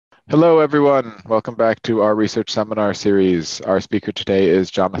Hello, everyone. Welcome back to our research seminar series. Our speaker today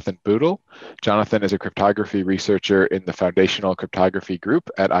is Jonathan Bootle. Jonathan is a cryptography researcher in the Foundational Cryptography group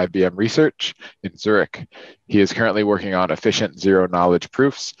at IBM Research in Zurich. He is currently working on efficient zero-knowledge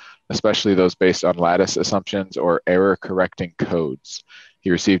proofs, especially those based on lattice assumptions or error-correcting codes. He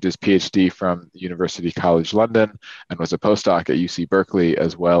received his PhD from University College London and was a postdoc at UC Berkeley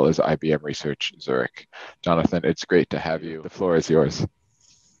as well as IBM Research Zurich. Jonathan, it's great to have you. The floor is yours.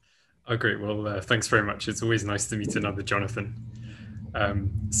 Oh, great. Well, thanks very much. It's always nice to meet another Jonathan.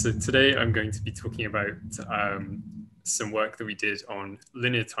 So today I'm going to be talking about some work that we did on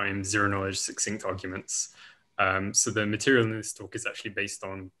linear time zero knowledge succinct arguments. So the material in this talk is actually based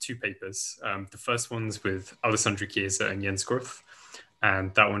on two papers. The first one's with Alessandro Chiesa and Jens Groth,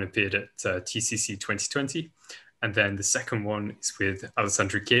 and that one appeared at TCC 2020. And then the second one is with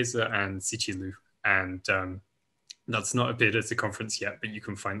Alessandro Chiesa and Sichi Liu. And that's not appeared at the conference yet, but you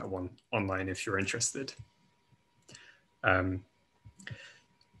can find that one online if you're interested.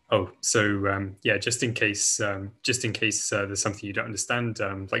 Yeah, just in case there's something you don't understand,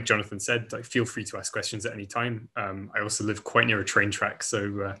 like Jonathan said, like feel free to ask questions at any time. I also live quite near a train track,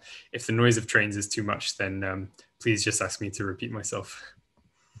 so if the noise of trains is too much, then please just ask me to repeat myself.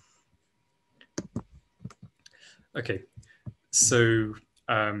 Okay, so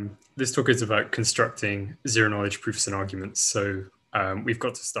this talk is about constructing zero-knowledge proofs and arguments. So we've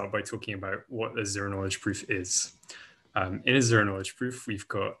got to start by talking about what a zero-knowledge proof is. In a zero-knowledge proof, we've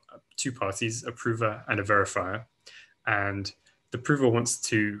got two parties, a prover and a verifier. And the prover wants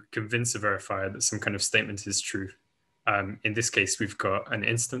to convince a verifier that some kind of statement is true. In this case, we've got an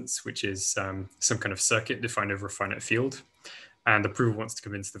instance, which is some kind of circuit defined over a finite field. And the prover wants to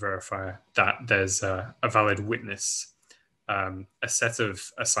convince the verifier that there's a valid witness, a set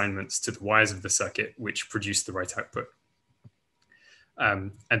of assignments to the wires of the circuit which produce the right output.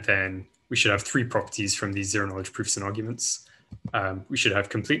 And then we should have three properties from these zero-knowledge proofs and arguments. We should have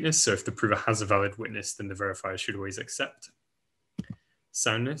completeness, so if the prover has a valid witness, then the verifier should always accept.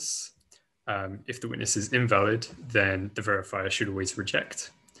 Soundness, if the witness is invalid, then the verifier should always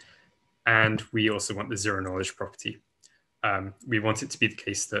reject. And we also want the zero-knowledge property. We want it to be the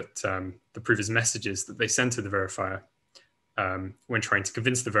case that the prover's messages that they send to the verifier when trying to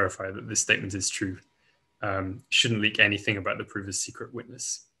convince the verifier that this statement is true shouldn't leak anything about the prover's secret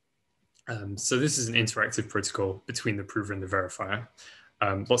witness. So this is an interactive protocol between the prover and the verifier.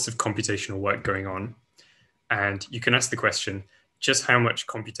 Lots of computational work going on. And you can ask the question, just how much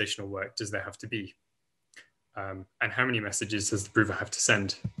computational work does there have to be? And how many messages does the prover have to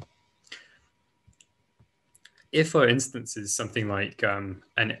send? If our instance is something like an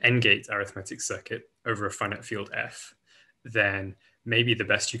n-gate arithmetic circuit over a finite field f, then maybe the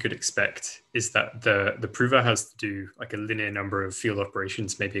best you could expect is that the prover has to do like a linear number of field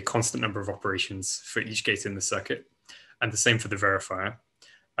operations, maybe a constant number of operations for each gate in the circuit, and the same for the verifier.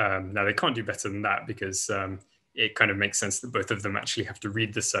 Now, they can't do better than that because it kind of makes sense that both of them actually have to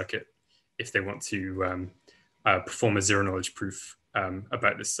read the circuit if they want to perform a zero-knowledge proof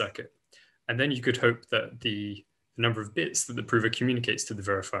about this circuit. And then you could hope that the number of bits that the prover communicates to the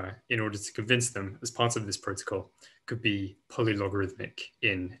verifier in order to convince them as part of this protocol could be polylogarithmic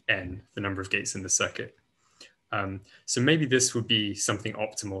in n, the number of gates in the circuit. So maybe this would be something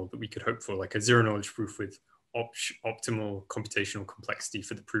optimal that we could hope for, like a zero-knowledge proof with optimal computational complexity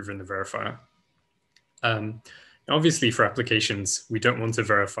for the prover and the verifier. Obviously, for applications, we don't want a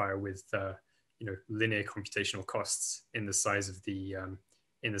verifier with linear computational costs in the size of the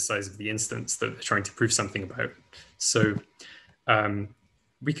instance that they're trying to prove something about. So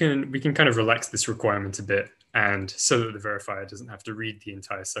we can kind of relax this requirement a bit, and so that the verifier doesn't have to read the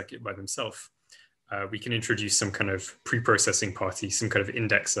entire circuit by themselves, we can introduce some kind of pre-processing party, some kind of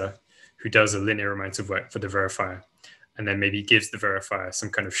indexer who does a linear amount of work for the verifier, and then maybe gives the verifier some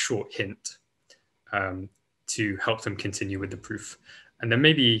kind of short hint to help them continue with the proof. And then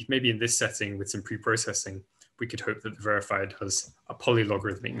maybe in this setting with some pre-processing, we could hope that the verifier does a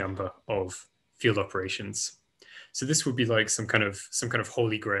polylogarithmic number of field operations. So this would be like some kind of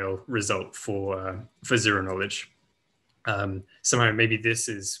holy grail result for zero knowledge. Somehow maybe this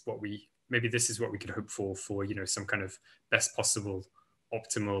is what we could hope for some kind of best possible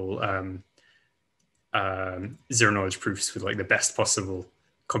optimal zero knowledge proofs with like the best possible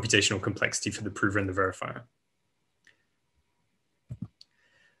computational complexity for the prover and the verifier.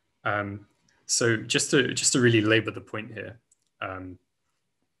 So just to really labor the point here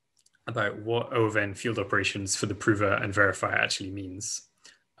about what O of n field operations for the prover and verifier actually means.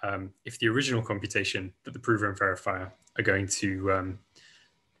 If the original computation that the prover and verifier are going to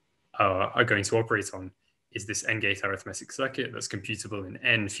operate on is this n-gate arithmetic circuit that's computable in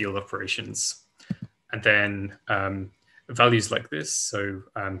n field operations. And then values like this, so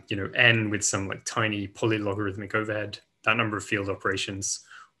n with some like tiny polylogarithmic overhead, that number of field operations,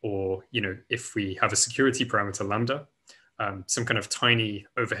 or if we have a security parameter lambda, some kind of tiny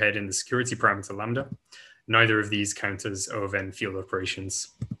overhead in the security parameter lambda, neither of these count as O of n field operations.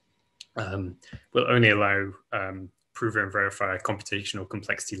 Will only allow prover and verifier computational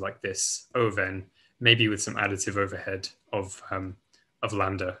complexity like this, O of n, maybe with some additive overhead of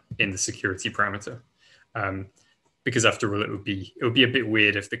lambda in the security parameter. Because after all, it would be a bit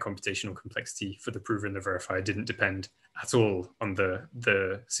weird if the computational complexity for the prover and the verifier didn't depend at all on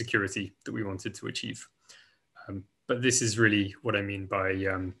the security that we wanted to achieve. But this is really what I mean by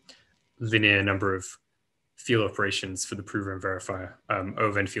linear number of field operations for the prover and verifier, O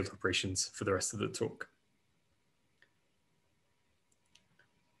of n field operations for the rest of the talk.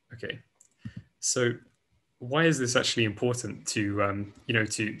 Okay, so why is this actually important to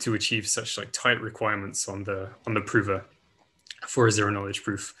to achieve such like tight requirements on the prover for a zero knowledge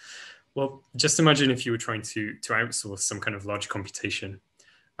proof? Well, just imagine if you were trying to outsource some kind of large computation.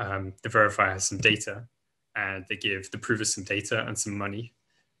 The verifier has some data, and they give the prover some data and some money,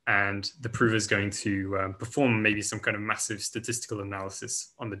 and the prover is going to perform maybe some kind of massive statistical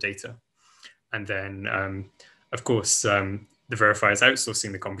analysis on the data, and then of course the verifier is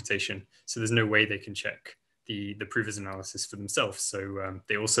outsourcing the computation, so there's no way they can check the prover's analysis for themselves. So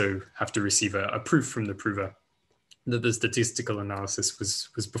they also have to receive a proof from the prover that the statistical analysis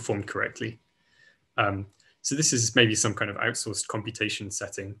was performed correctly. So this is maybe some kind of outsourced computation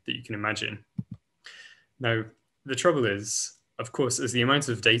setting that you can imagine. Now, the trouble is, of course, as the amount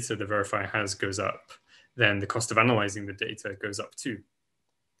of data the verifier has goes up, then the cost of analyzing the data goes up too.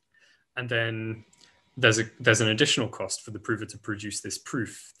 And then there's an additional cost for the prover to produce this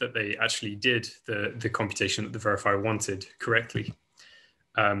proof that they actually did the computation that the verifier wanted correctly.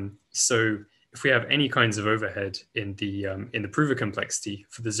 So if we have any kinds of overhead in the prover complexity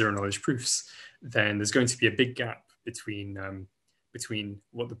for the zero knowledge proofs, then there's going to be a big gap between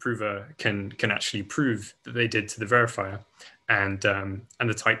what the prover can actually prove that they did to the verifier and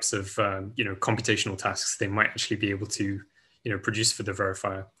the types of computational tasks they might actually be able to produce for the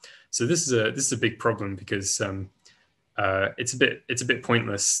verifier. So this is a big problem because it's a bit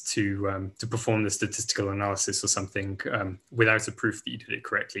pointless to perform the statistical analysis or something without a proof that you did it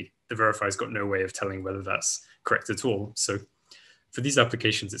correctly. The verifier's got no way of telling whether that's correct at all. So for these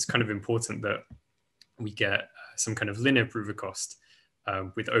applications, it's kind of important that we get some kind of linear prover cost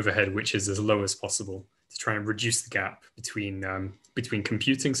with overhead which is as low as possible to try and reduce the gap between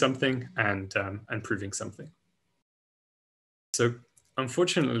computing something and proving something. So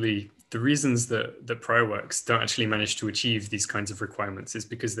unfortunately, the reasons that prior works don't actually manage to achieve these kinds of requirements is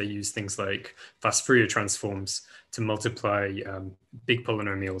because they use things like fast Fourier transforms to multiply big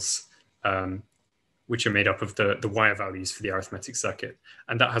polynomials, which are made up of the wire values for the arithmetic circuit.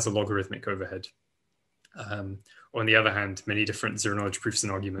 And that has a logarithmic overhead. On the other hand, many different zero knowledge proofs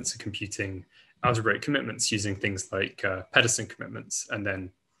and arguments are computing algebraic commitments using things like Pedersen commitments. And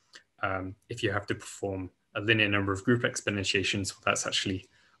then if you have to perform a linear number of group exponentiations, well, that's actually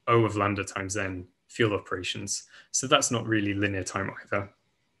O of lambda times n field operations. So that's not really linear time either.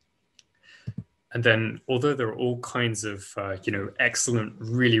 And then, although there are all kinds of excellent,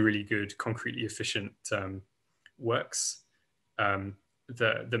 really, really good, concretely efficient works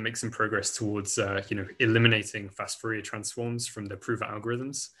that make some progress towards eliminating fast Fourier transforms from the prover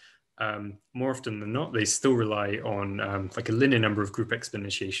algorithms, more often than not, they still rely on like a linear number of group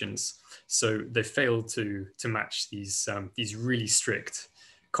exponentiations. So they fail to match these really strict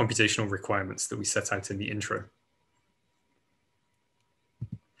computational requirements that we set out in the intro.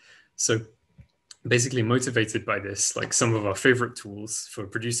 So basically motivated by this, like some of our favorite tools for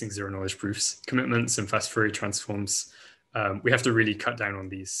producing zero knowledge proofs, commitments and fast Fourier transforms, we have to really cut down on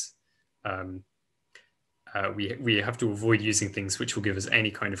these. We have to avoid using things which will give us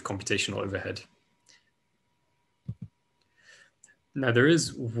any kind of computational overhead. Now, there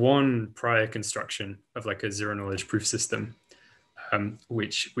is one prior construction of like a zero knowledge proof system,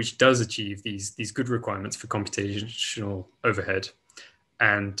 which does achieve these good requirements for computational overhead.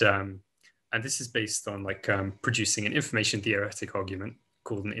 And this is based on like producing an information theoretic argument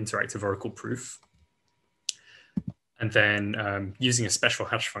called an interactive oracle proof. And then using a special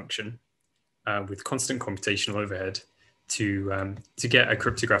hash function with constant computational overhead to get a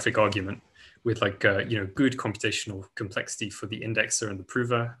cryptographic argument with like good computational complexity for the indexer and the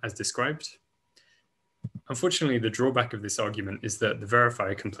prover as described. Unfortunately, the drawback of this argument is that the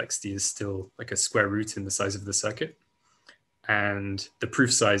verifier complexity is still like a square root in the size of the circuit. and the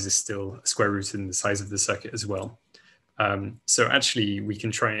proof size is still a square root in the size of the circuit as well. So actually, we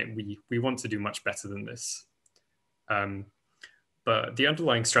can try it. We want to do much better than this. But the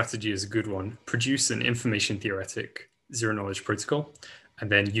underlying strategy is a good one. Produce an information theoretic zero-knowledge protocol,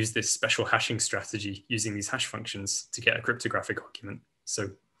 and then use this special hashing strategy using these hash functions to get a cryptographic argument.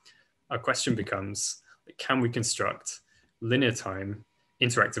 So our question becomes, can we construct linear time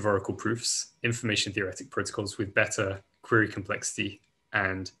interactive oracle proofs, information theoretic protocols with better query complexity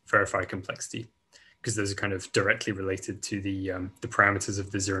and verify complexity? Because those are kind of directly related to the parameters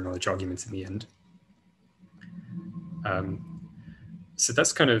of the zero-knowledge argument in the end. So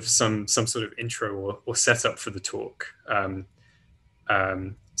that's kind of some sort of intro or setup for the talk.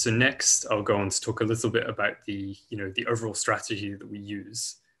 So next, I'll go on to talk a little bit about the overall strategy that we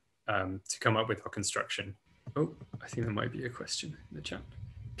use to come up with our construction. Oh, I think there might be a question in the chat.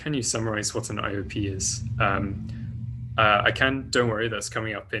 Can you summarize what an IOP is? I can. Don't worry, that's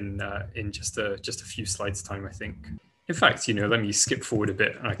coming up in just a few slides time, I think. In fact, let me skip forward a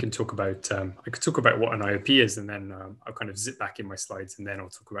bit, and I can talk about what an IOP is, and then I'll kind of zip back in my slides, and then I'll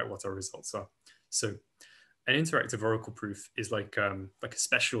talk about what our results are. So, an interactive oracle proof is like a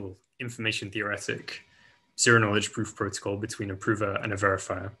special information theoretic zero-knowledge proof protocol between a prover and a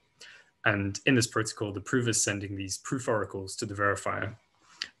verifier. And in this protocol, the prover is sending these proof oracles to the verifier,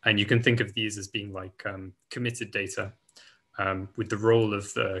 and you can think of these as being like committed data, with the role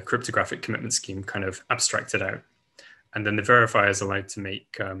of the cryptographic commitment scheme kind of abstracted out. And then the verifier is allowed to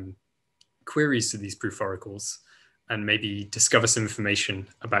make queries to these proof oracles and maybe discover some information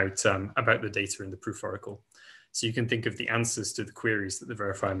about the data in the proof oracle. So you can think of the answers to the queries that the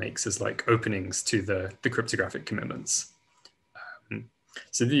verifier makes as like openings to the cryptographic commitments.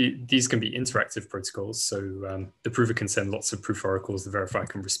 So these can be interactive protocols. So the prover can send lots of proof oracles. The verifier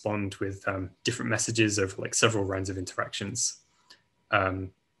can respond with different messages over like several rounds of interactions.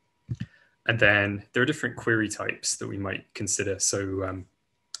 And then there are different query types that we might consider. So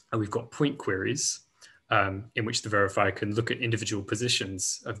we've got point queries, in which the verifier can look at individual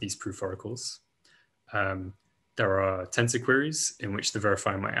positions of these proof oracles. There are tensor queries, in which the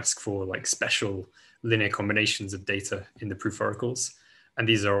verifier might ask for like special linear combinations of data in the proof oracles. And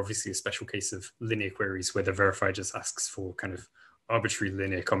these are obviously a special case of linear queries, where the verifier just asks for kind of arbitrary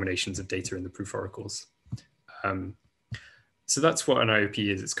linear combinations of data in the proof oracles. So that's what an IOP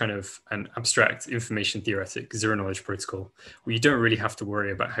is. It's kind of an abstract information theoretic zero-knowledge protocol where you don't really have to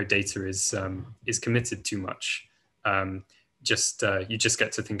worry about how data is committed too much. You just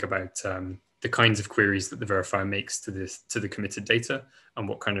get to think about the kinds of queries that the verifier makes to the committed data and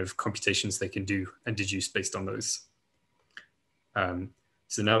what kind of computations they can do and deduce based on those.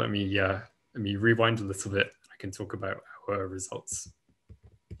 So now let me rewind a little bit. I can talk about our results.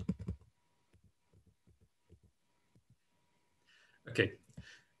 Okay,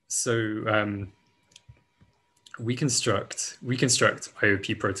 so we construct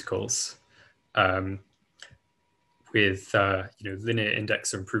IOP protocols with linear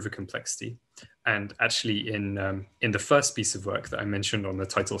index and prover complexity. And actually, in the first piece of work that I mentioned on the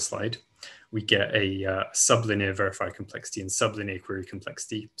title slide, we get a sublinear verifier complexity and sublinear query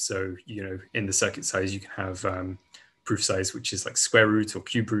complexity. So in the circuit size, you can have proof size, which is like square root or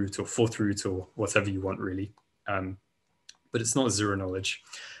cube root or fourth root or whatever you want, really. But it's not zero knowledge.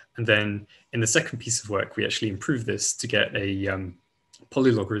 And then in the second piece of work, we actually improve this to get a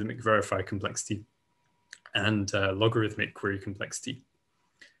polylogarithmic verifier complexity and logarithmic query complexity.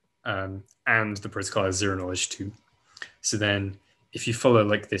 And the protocol has zero knowledge too. So then if you follow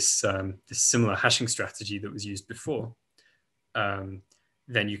like this similar hashing strategy that was used before,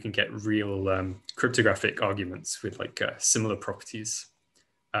 then you can get real cryptographic arguments with like similar properties.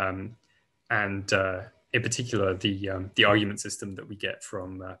 In particular, the argument system that we get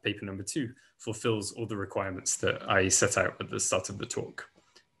from paper number 2 fulfills all the requirements that I set out at the start of the talk.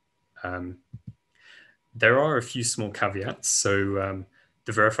 There are a few small caveats. So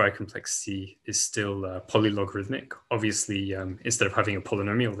the verifier complexity is still polylogarithmic. Obviously, instead of having a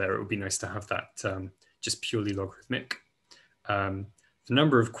polynomial there, it would be nice to have that just purely logarithmic. The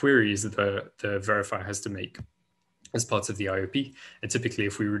number of queries that the verifier has to make as part of the IOP. And typically,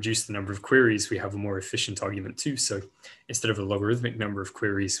 if we reduce the number of queries, we have a more efficient argument too. So instead of a logarithmic number of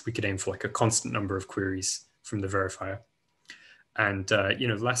queries, we could aim for like a constant number of queries from the verifier. And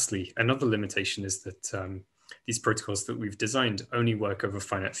lastly, another limitation is that these protocols that we've designed only work over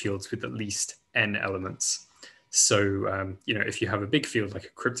finite fields with at least n elements. So if you have a big field, like a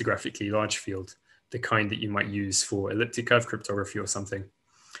cryptographically large field, the kind that you might use for elliptic curve cryptography or something,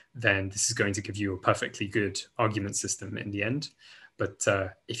 then this is going to give you a perfectly good argument system in the end. But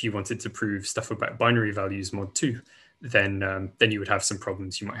if you wanted to prove stuff about binary values mod 2, then you would have some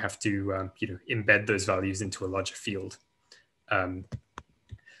problems. You might have to embed those values into a larger field.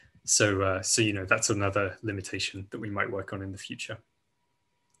 So that's another limitation that we might work on in the future.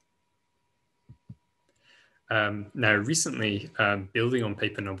 Now, recently, building on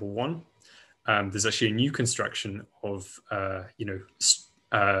paper number 1, there's actually a new construction of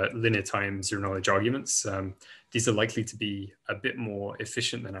linear time zero knowledge arguments. These are likely to be a bit more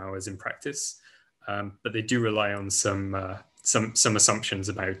efficient than ours in practice, but they do rely on some assumptions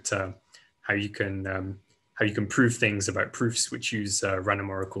about how you can prove things about proofs which use random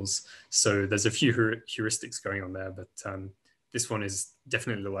oracles. So there's a few heuristics going on there, but this one is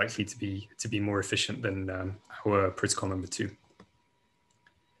definitely likely to be more efficient than our protocol number 2.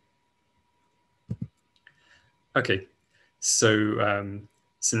 Okay, so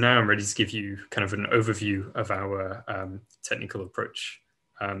now I'm ready to give you kind of an overview of our technical approach.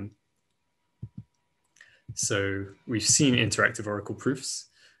 So we've seen interactive oracle proofs.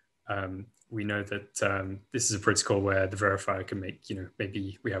 We know that this is a protocol where the verifier can make,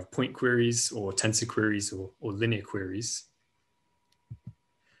 maybe we have point queries or tensor queries or linear queries.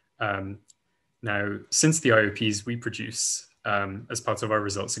 Now, since the IOPs we produce as part of our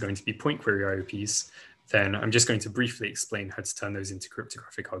results are going to be point query IOPs, then I'm just going to briefly explain how to turn those into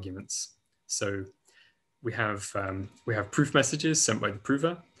cryptographic arguments. So we have proof messages sent by the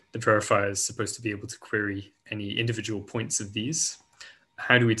prover. The verifier is supposed to be able to query any individual points of these.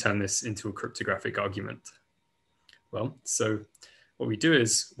 How do we turn this into a cryptographic argument? Well, so what we do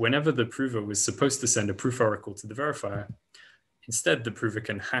is whenever the prover was supposed to send a proof oracle to the verifier, instead the prover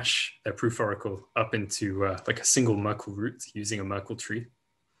can hash their proof oracle up into like a single Merkle root using a Merkle tree.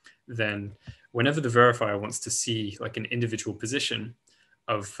 Then whenever the verifier wants to see like an individual position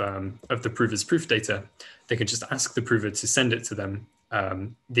of the prover's proof data, they can just ask the prover to send it to them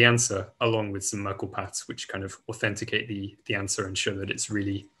the answer along with some Merkle paths, which kind of authenticate the answer and show that it's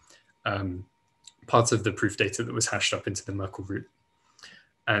really part of the proof data that was hashed up into the Merkle root.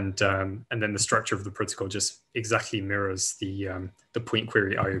 And then the structure of the protocol just exactly mirrors the point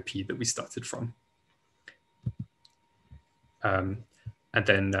query IOP that we started from. And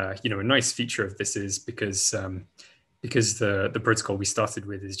then a nice feature of this is because the protocol we started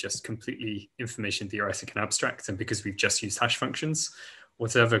with is just completely information theoretic and abstract, and because we've just used hash functions,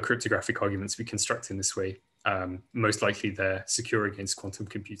 whatever cryptographic arguments we construct in this way, most likely they're secure against quantum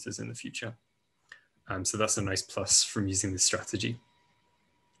computers in the future. So that's a nice plus from using this strategy.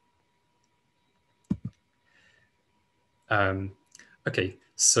 Okay,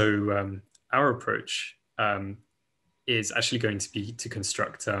 so our approach is actually going to be to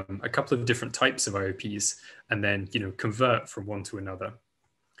construct a couple of different types of IOPs and then convert from one to another.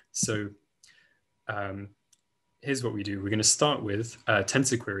 So here's what we do. We're going to start with a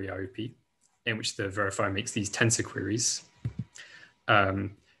tensor query IOP in which the verifier makes these tensor queries.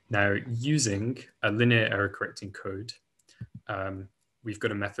 Now, using a linear error correcting code, we've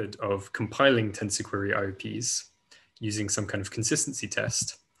got a method of compiling tensor query IOPs using some kind of consistency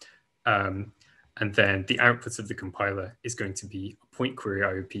test. And then the output of the compiler is going to be a point query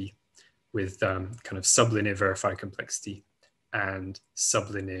IOP with kind of sublinear verifier complexity and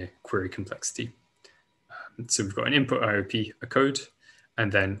sublinear query complexity. So we've got an input IOP, a code,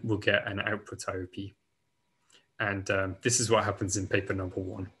 and then we'll get an output IOP. And this is what happens in paper number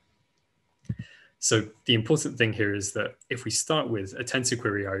 1. So the important thing here is that if we start with a tensor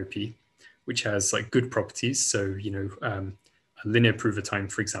query IOP, which has like good properties, so a linear prover time,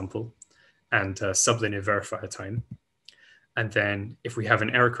 for example, and sublinear verifier time. And then if we have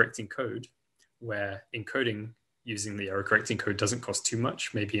an error correcting code where encoding using the error correcting code doesn't cost too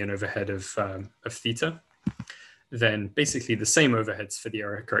much, maybe an overhead of theta, then basically the same overheads for the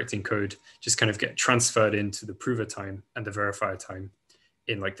error correcting code just kind of get transferred into the prover time and the verifier time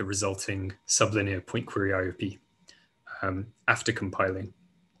in like the resulting sublinear point query IOP after compiling.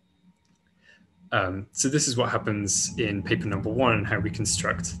 So this is what happens in paper number 1 and how we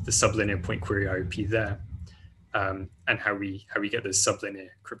construct the sublinear point query IOP there, and how we get those sublinear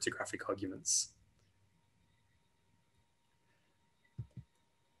cryptographic arguments.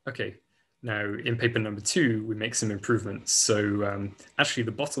 Okay, now in paper number 2, we make some improvements. So actually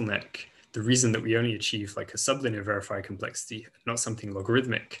the bottleneck, the reason that we only achieve like a sublinear verifier complexity, not something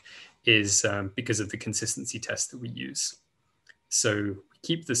logarithmic, is because of the consistency test that we use. So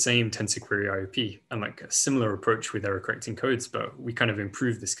keep the same tensor query IOP and like a similar approach with error correcting codes, but we kind of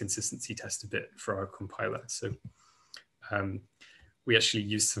improve this consistency test a bit for our compiler. So we actually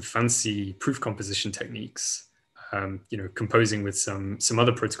use some fancy proof composition techniques, composing with some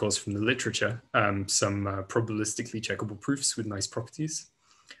other protocols from the literature, some probabilistically checkable proofs with nice properties.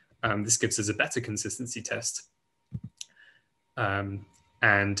 This gives us a better consistency test.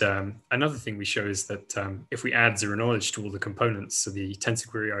 Another thing we show is that if we add zero knowledge to all the components, so the tensor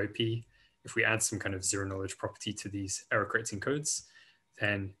query IOP, if we add some kind of zero knowledge property to these error correcting codes,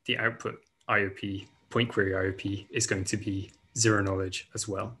 then the output IOP, point query IOP, is going to be zero knowledge as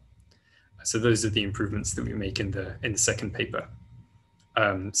well. So those are the improvements that we make in the second paper.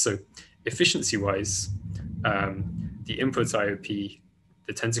 So efficiency-wise, the input IOP,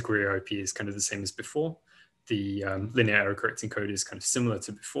 the tensor query IOP is kind of the same as before. The linear error correcting code is kind of similar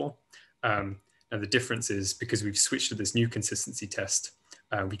to before. Now the difference is because we've switched to this new consistency test,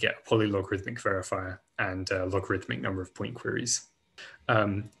 we get a polylogarithmic verifier and a logarithmic number of point queries.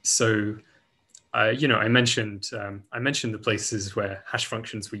 I mentioned the places where hash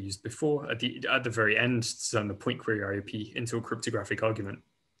functions were used before. At the very end, to turn the point query IOP into a cryptographic argument.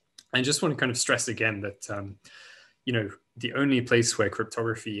 I just want to kind of stress again that the only place where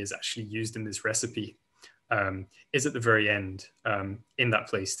cryptography is actually used in this recipe is at the very end, in that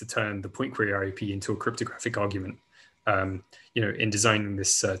place to turn the point query IOP into a cryptographic argument. In designing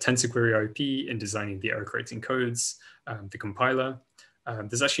this tensor query IOP, in designing the error correcting codes, the compiler.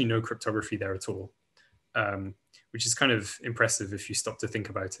 There's actually no cryptography there at all, which is kind of impressive if you stop to think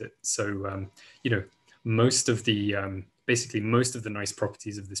about it. So, most of the nice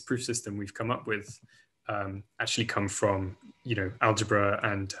properties of this proof system we've come up with actually come from, algebra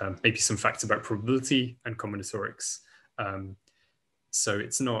and maybe some facts about probability and combinatorics. So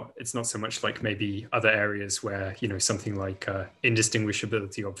it's not so much like maybe other areas where, something like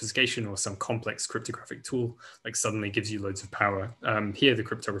indistinguishability obfuscation or some complex cryptographic tool like suddenly gives you loads of power. Here, the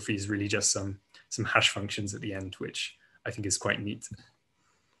cryptography is really just some hash functions at the end, which I think is quite neat.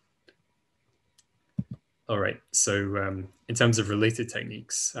 All right, so in terms of related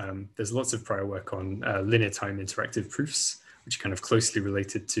techniques, there's lots of prior work on linear time interactive proofs, which are kind of closely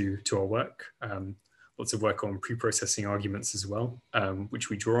related to our work. Lots of work on pre-processing arguments as well, which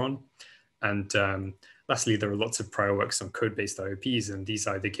we draw on. And lastly, there are lots of prior works on code-based IOPs, and these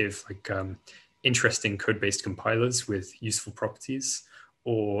either give like interesting code-based compilers with useful properties,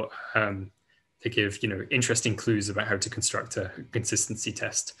 or they give interesting clues about how to construct a consistency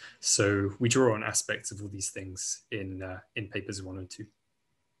test. So we draw on aspects of all these things in papers 1 and 2.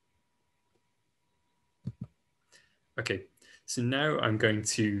 Okay. So now I'm going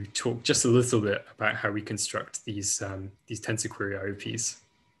to talk just a little bit about how we construct these tensor query IOPs.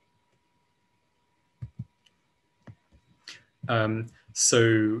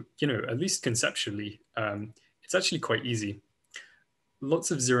 So, at least conceptually, it's actually quite easy.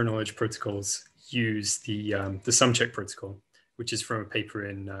 Lots of zero knowledge protocols use the sumcheck protocol, which is from a paper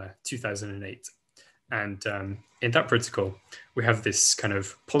in 2008. And in that protocol, we have this kind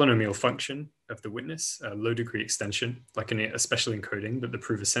of polynomial function of the witness, a low degree extension, like a special encoding that the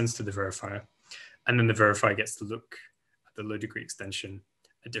prover sends to the verifier. And then the verifier gets to look at the low degree extension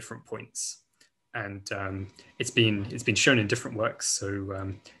at different points. And it's been shown in different works.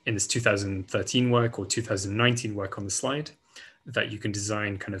 So in this 2013 work or 2019 work on the slide, that you can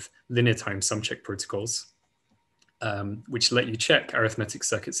design kind of linear time sumcheck protocols, which let you check arithmetic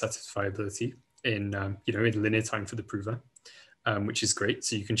circuit satisfiability in linear time for the prover, which is great.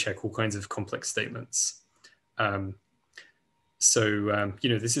 So you can check all kinds of complex statements.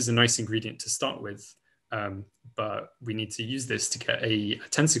 This is a nice ingredient to start with, but we need to use this to get a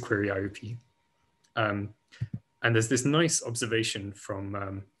tensor query IOP. And there's this nice observation from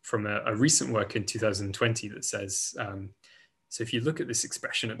a recent work in 2020 that says, so if you look at this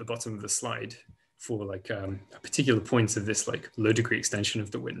expression at the bottom of the slide for like a particular point of this like low degree extension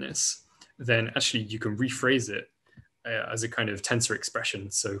of the witness, then actually you can rephrase it as a kind of tensor expression.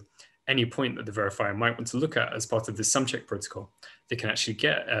 So any point that the verifier might want to look at as part of this sumcheck protocol, they can actually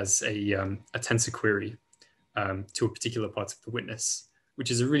get as a tensor query to a particular part of the witness, which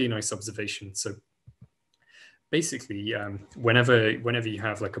is a really nice observation. So basically, whenever you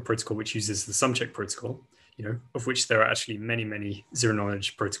have like a protocol which uses the sumcheck protocol, of which there are actually many, many zero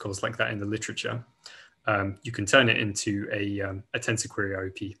knowledge protocols like that in the literature, you can turn it into a tensor query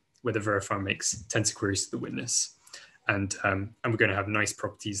IOP, where the verifier makes tensor queries to the witness. And we're going to have nice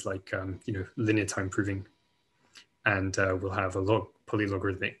properties like, linear time proving. And we'll have a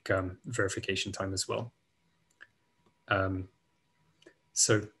polylogarithmic verification time as well.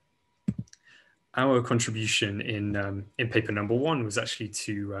 So our contribution in paper number 1 was actually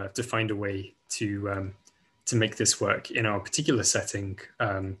to find a way to make this work in our particular setting,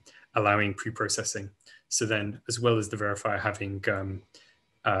 allowing pre-processing. So then, as well as the verifier having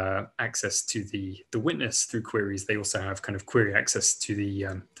access to the witness through queries, they also have kind of query access to the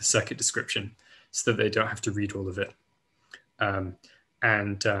circuit description, so that they don't have to read all of it. And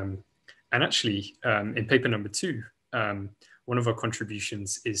actually, in paper number 2, one one of our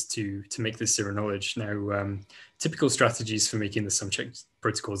contributions is to make this zero knowledge. Now, typical strategies for making the sum check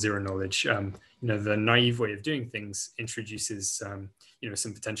protocol zero knowledge, the naive way of doing things introduces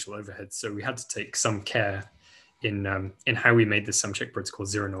some potential overhead. So we had to take some care in how we made the sum check protocol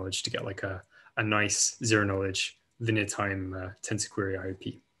zero knowledge to get like a nice zero knowledge linear time tensor query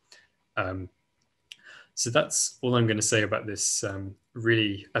IOP. So that's all I'm going to say about this,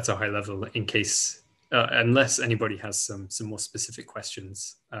 really at a high level, in case, unless anybody has some more specific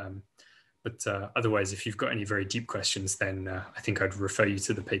questions. But otherwise, if you've got any very deep questions, then I think I'd refer you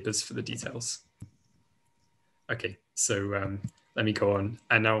to the papers for the details. Okay, so let me go on.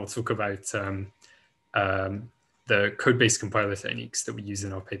 And now I'll talk about the code-based compiler techniques that we use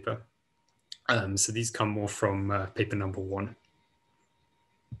in our paper. So these come more from paper number 1.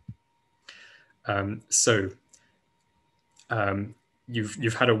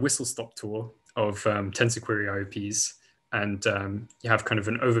 You've had a whistle-stop tour of tensor query IOPs, and you have kind of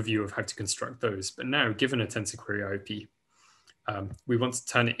an overview of how to construct those. But now, given a tensor query IOP, we want to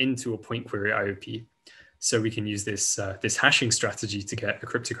turn it into a point query IOP, so we can use this hashing strategy to get a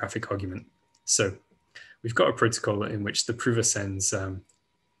cryptographic argument. So we've got a protocol in which the prover sends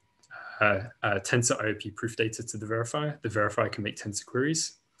tensor IOP proof data to the verifier. The verifier can make tensor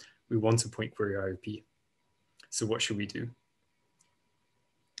queries. We want a point query IOP. So what should we do?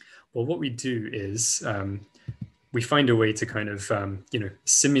 Well, what we do is we find a way to kind of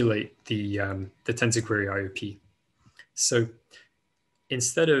simulate the tensor query IOP. So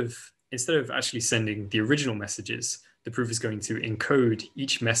instead of actually sending the original messages, the proof is going to encode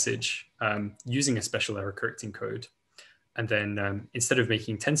each message using a special error correcting code. And then instead of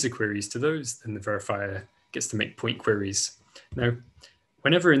making tensor queries to those, then the verifier gets to make point queries. Now,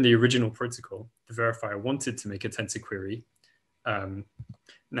 whenever in the original protocol, the verifier wanted to make a tensor query,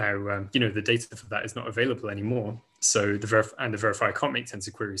 the data for that is not available anymore. So the verifier can't make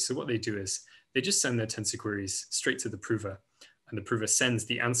tensor queries. So what they do is they just send their tensor queries straight to the prover, and the prover sends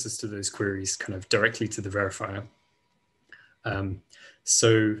the answers to those queries kind of directly to the verifier.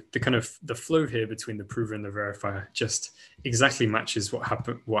 So the flow here between the prover and the verifier just exactly matches what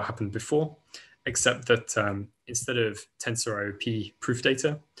happened before, except that instead of tensor IOP proof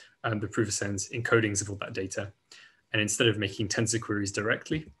data, the prover sends encodings of all that data. And instead of making tensor queries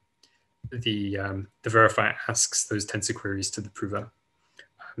directly, the verifier asks those tensor queries to the prover.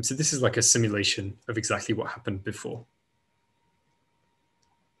 So this is like a simulation of exactly what happened before.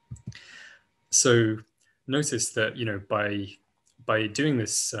 So notice that by doing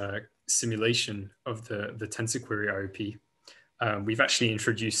this simulation of the tensor query IOP, we've actually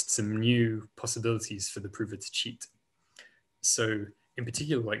introduced some new possibilities for the prover to cheat. So in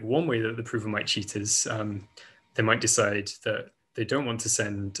particular, like one way that the prover might cheat is they might decide that they don't want to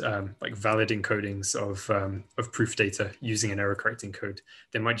send like valid encodings of proof data using an error correcting code.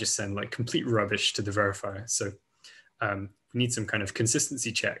 They might just send like complete rubbish to the verifier. So we need some kind of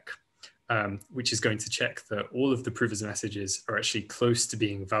consistency check, which is going to check that all of the prover's messages are actually close to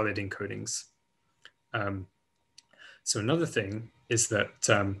being valid encodings. So another thing is that,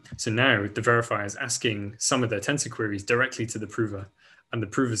 so now the verifier is asking some of their tensor queries directly to the prover, and the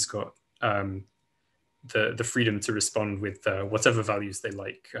prover's got the freedom to respond with whatever values they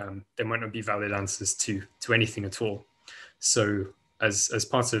like. There might not be valid answers to anything at all. So as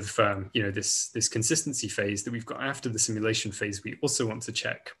part of this consistency phase that we've got after the simulation phase, we also want to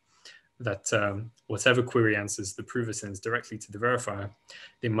check that whatever query answers the prover sends directly to the verifier,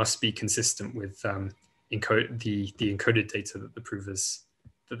 they must be consistent with the encoded data that the prover's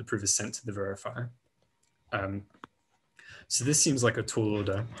sent to the verifier. So this seems like a tall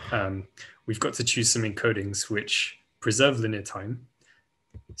order. We've got to choose some encodings which preserve linear time.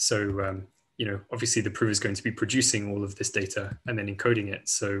 So obviously the prover is going to be producing all of this data and then encoding it.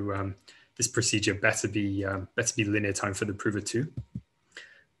 So this procedure better be linear time for the prover too.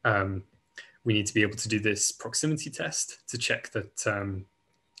 We need to be able to do this proximity test to check that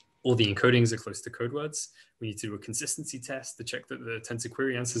all the encodings are close to code words. We need to do a consistency test to check that the tensor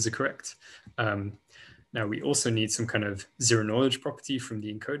query answers are correct. Now we also need some kind of zero knowledge property from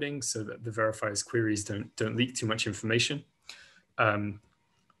the encoding so that the verifier's queries don't leak too much information.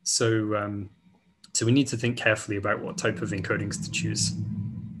 So we need to think carefully about what type of encodings to choose.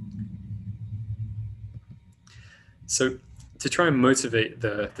 So to try and motivate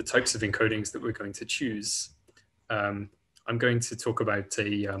the types of encodings that we're going to choose, I'm going to talk about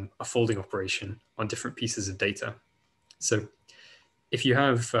a folding operation on different pieces of data. So if you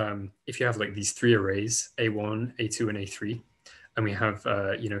have like these three arrays, A1, A2, and A3, and we have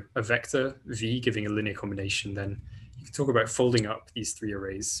a vector V giving a linear combination, then you can talk about folding up these three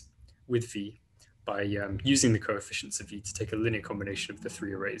arrays with V by using the coefficients of V to take a linear combination of the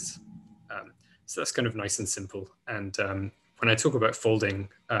three arrays. So that's kind of nice and simple. And when I talk about folding,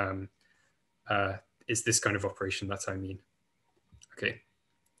 is this kind of operation that I mean. Okay.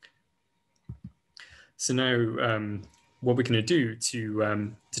 So now what we're going to do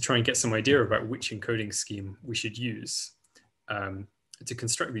to try and get some idea about which encoding scheme we should use to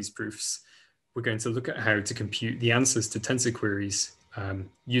construct these proofs, we're going to look at how to compute the answers to tensor queries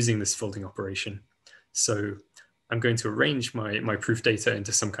using this folding operation. So I'm going to arrange my proof data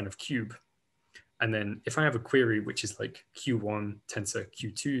into some kind of cube. And then if I have a query which is like Q1 tensor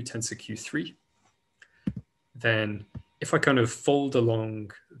Q2 tensor Q3, then if I kind of fold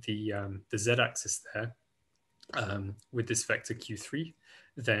along the z-axis there with this vector Q3,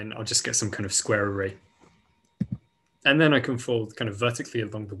 then I'll just get some kind of square array. And then I can fold kind of vertically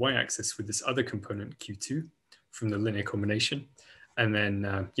along the y-axis with this other component Q2 from the linear combination. And then,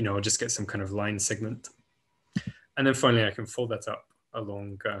 I'll just get some kind of line segment. And then finally, I can fold that up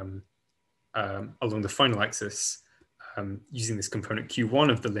along the final axis using this component Q1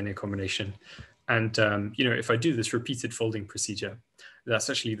 of the linear combination. And if I do this repeated folding procedure, that's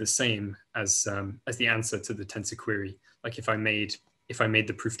actually the same as the answer to the tensor query. Like if I made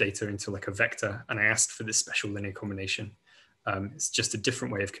the proof data into like a vector and I asked for this special linear combination, it's just a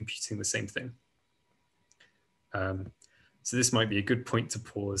different way of computing the same thing. So this might be a good point to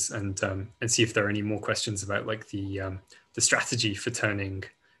pause and see if there are any more questions about like the strategy for turning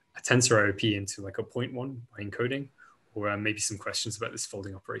a tensor IOP into like a point one by encoding, or maybe some questions about this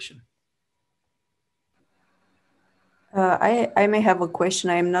folding operation. I may have a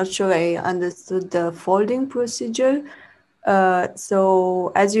question. I'm not sure I understood the folding procedure.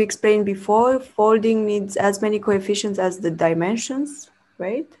 So as you explained before, folding needs as many coefficients as the dimensions,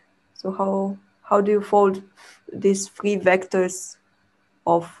 right? So how do you fold these three vectors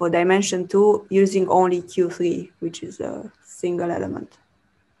of dimension 2 using only Q3, which is a single element?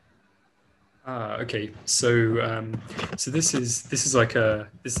 Okay, so this is like a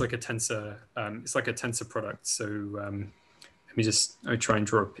tensor. It's like a tensor product. So let me just try and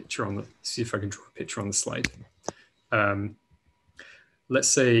draw a picture see if I can draw a picture on the slide. Let's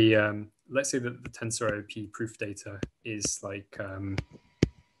say that the tensor IOP proof data is like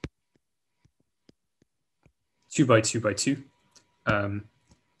 2 by 2 by 2. So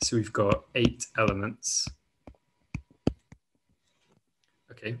we've got 8 elements.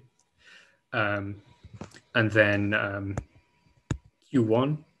 Okay. And then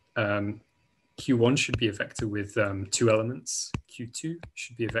Q1 should be a vector with 2 elements. Q2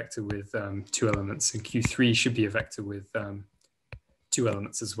 should be a vector with 2 elements, and Q3 should be a vector with 2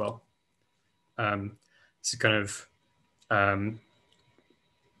 elements as well. So kind of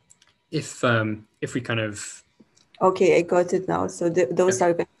if we kind of okay, I got it now. So those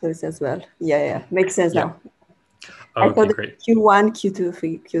are vectors as well. Yeah, makes sense now. Oh, okay, great. Q1,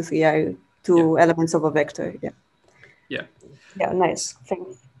 Q2, Q3 are 2 elements of a vector. Yeah, nice.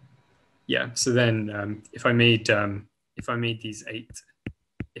 Thanks. Yeah. So then, if I made these 8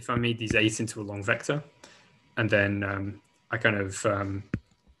 into a long vector, and then I kind of I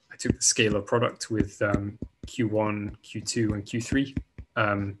took the scalar product with Q1, Q2, and Q3.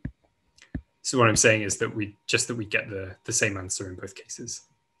 So what I'm saying is that we get the same answer in both cases.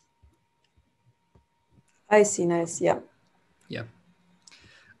 I see. Nice. Yeah.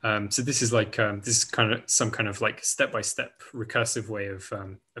 So this is like this is kind of some kind of like step-by-step recursive way of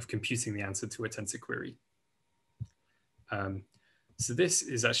computing the answer to a tensor query. So this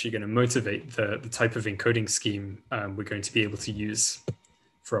is actually going to motivate the type of encoding scheme we're going to be able to use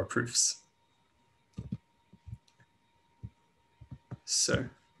for our proofs. So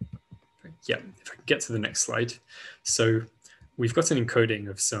yeah, if I can get to the next slide. So we've got an encoding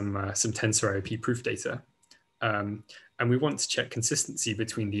of some tensor IOP proof data. And we want to check consistency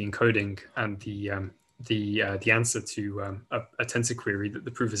between the encoding and the answer to a tensor query that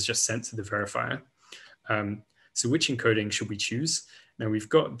the proof has just sent to the verifier. So which encoding should we choose? Now we've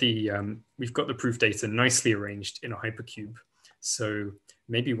got the proof data nicely arranged in a hypercube. So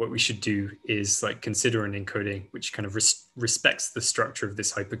maybe what we should do is like consider an encoding which kind of respects the structure of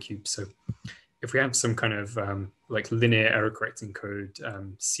this hypercube. So if we have some kind of like linear error correcting code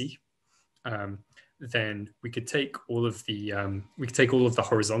C, then we could take all of the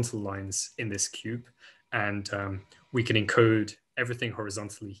horizontal lines in this cube, and we can encode everything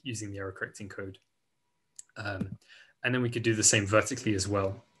horizontally using the error correcting code. And then we could do the same vertically as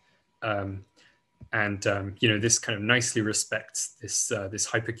well. This kind of nicely respects this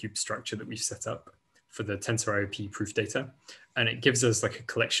hypercube structure that we've set up for the tensor IOP proof data, and it gives us like a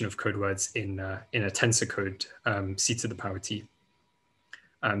collection of code words in a tensor code C to the power T.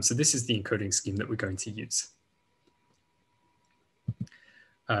 So this is the encoding scheme that we're going to use.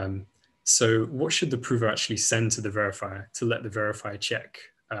 So what should the prover actually send to the verifier to let the verifier check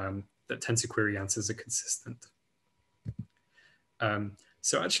that tensor query answers are consistent?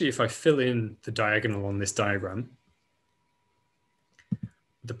 So actually, if I fill in the diagonal on this diagram,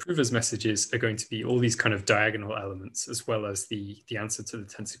 the prover's messages are going to be all these kind of diagonal elements, as well as the answer to the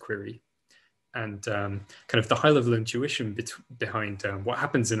tensor query. And kind of the high-level intuition behind what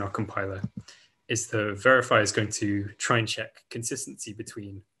happens in our compiler is the verifier is going to try and check consistency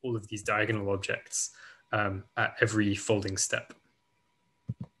between all of these diagonal objects at every folding step.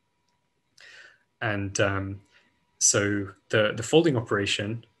 And so the folding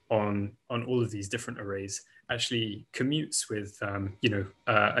operation on all of these different arrays actually commutes with an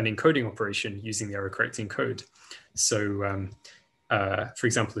encoding operation using the error correcting code. So for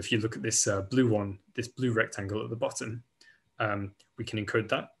example, if you look at this blue one, this blue rectangle at the bottom, we can encode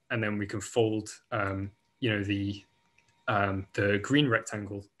that, and then we can fold the green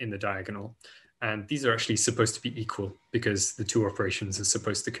rectangle in the diagonal. And these are actually supposed to be equal because the two operations are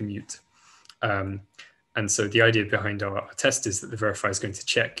supposed to commute. And so the idea behind our test is that the verifier is going to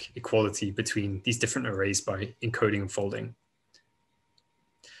check equality between these different arrays by encoding and folding.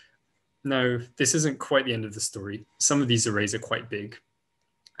 Now, this isn't quite the end of the story. Some of these arrays are quite big,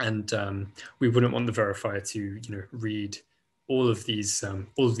 and we wouldn't want the verifier to read all of these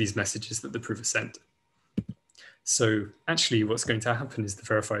messages that the prover sent. So actually, what's going to happen is the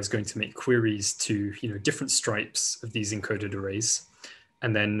verifier is going to make queries to different stripes of these encoded arrays,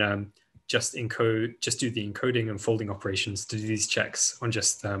 and then just do the encoding and folding operations to do these checks on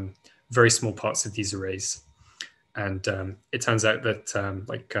just very small parts of these arrays. And it turns out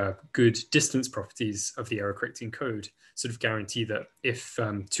that good distance properties of the error correcting code sort of guarantee that if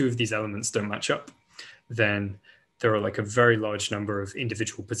two of these elements don't match up, then there are like a very large number of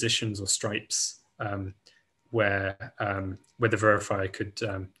individual positions or stripes where the verifier could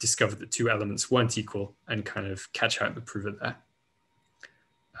discover that two elements weren't equal and kind of catch out the prover there.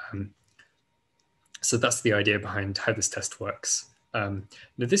 So that's the idea behind how this test works. Now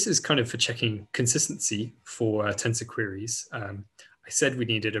this is kind of for checking consistency for tensor queries. I said we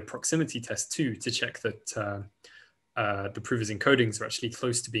needed a proximity test too to check that the prover's encodings are actually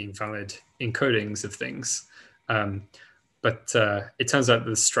close to being valid encodings of things. But it turns out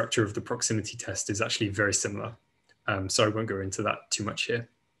the structure of the proximity test is actually very similar. So I won't go into that too much here.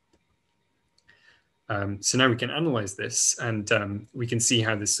 So now we can analyze this, and we can see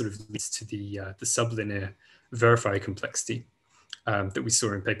how this sort of leads to the sublinear verifier complexity that we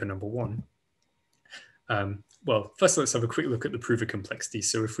saw in paper number 1. Well, first let's have a quick look at the prover complexity.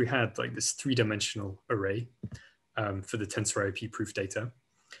 So if we had like this 3-dimensional array for the tensor IP proof data,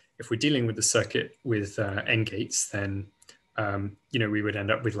 if we're dealing with the circuit with n gates, then we would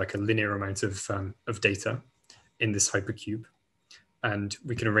end up with like a linear amount of data in this hypercube. And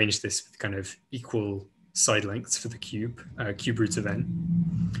we can arrange this with kind of equal side lengths for the cube, cube root of n.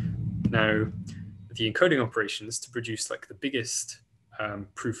 Now, the encoding operations to produce like the biggest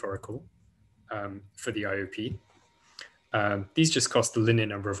proof oracle for the IOP, these just cost the linear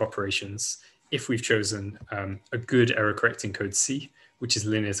number of operations if we've chosen a good error correcting code C, which is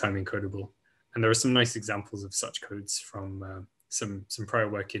linear time encodable. And there are some nice examples of such codes from some prior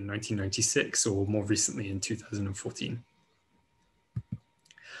work in 1996 or more recently in 2014.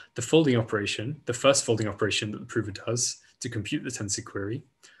 The folding operation, the first folding operation that the prover does to compute the tensor query,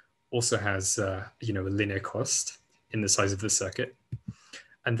 also has a linear cost in the size of the circuit.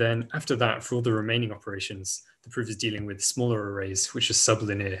 And then after that, for all the remaining operations, the prover is dealing with smaller arrays, which are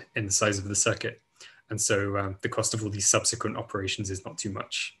sublinear in the size of the circuit. And so the cost of all these subsequent operations is not too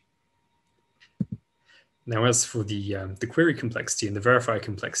much. Now, as for the query complexity and the verifier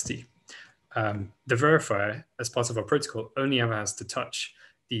complexity, the verifier, as part of our protocol, only ever has to touch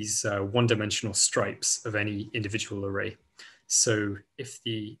these one-dimensional stripes of any individual array. So if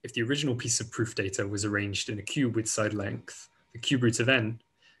the original piece of proof data was arranged in a cube with side length, the cube root of n,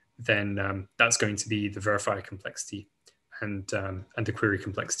 then that's going to be the verifier complexity and the query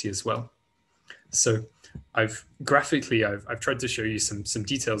complexity as well. So I've tried to show you some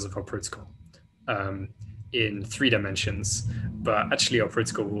details of our protocol in 3 dimensions, but actually our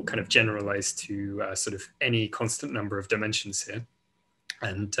protocol will kind of generalize to sort of any constant number of dimensions here.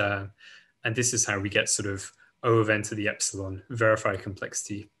 And this is how we get sort of O of n to the epsilon verifier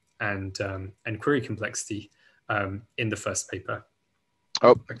complexity and query complexity in the first paper.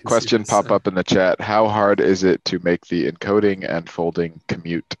 Oh, question pop up in the chat. How hard is it to make the encoding and folding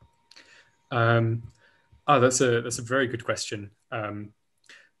commute? That's a very good question.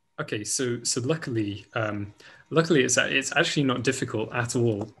 Okay, so luckily it's actually not difficult at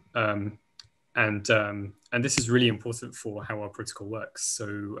all, and this is really important for how our protocol works.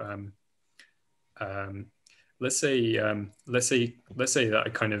 So let's say that I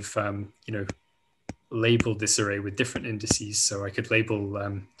kind of labeled this array with different indices. So I could label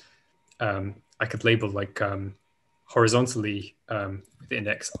like horizontally with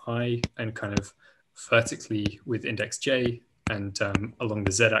index I, and kind of vertically with index j, and along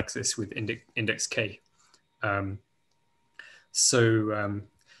the z-axis with index k. So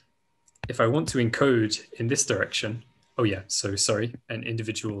if I want to encode in this direction, oh yeah, so sorry, an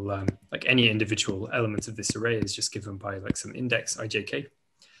individual, like any individual element of this array is just given by like some index ijk.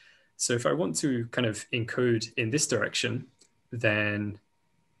 So if I want to kind of encode in this direction, then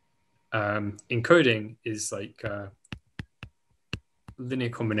encoding is like linear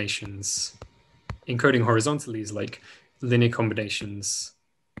combinations. Encoding horizontally is like linear combinations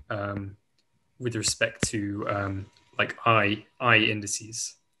with respect to like I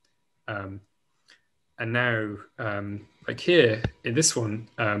indices. And now, like here in this one,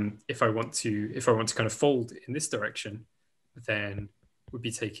 if I want to kind of fold in this direction, then we'd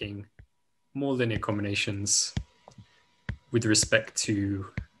be taking more linear combinations with respect to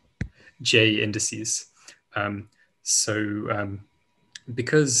j indices.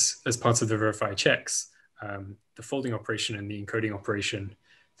 Because as part of the verify checks, the folding operation and the encoding operation,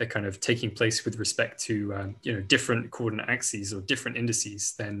 they're kind of taking place with respect to different coordinate axes or different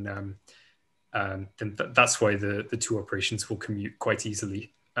indices, then that's why the two operations will commute quite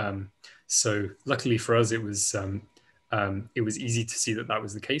easily. So luckily for us, it was easy to see that that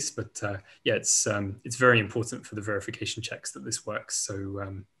was the case. But yeah, it's very important for the verification checks that this works.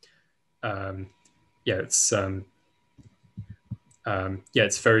 So yeah,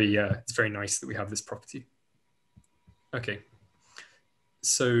 it's very nice that we have this property. Okay,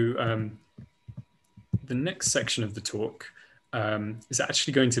 so the next section of the talk is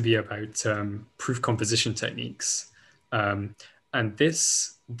actually going to be about proof composition techniques, and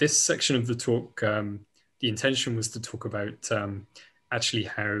this section of the talk, the intention was to talk about actually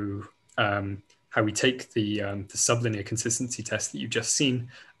how we take the sublinear consistency test that you've just seen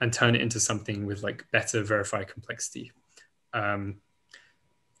and turn it into something with like better verify complexity.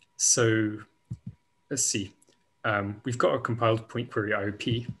 So let's see. We've got a compiled point query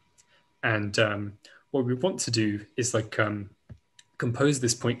IOP, and what we want to do is like compose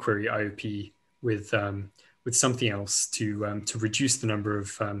this point query IOP with something else to reduce the number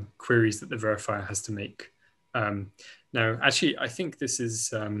of queries that the verifier has to make. Now, actually, I think this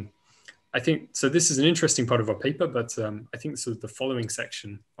is this is an interesting part of our paper, but I think sort of the following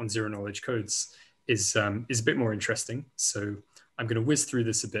section on zero knowledge codes is a bit more interesting. So I'm going to whiz through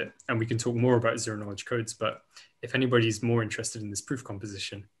this a bit, and we can talk more about zero knowledge codes. But if anybody's more interested in this proof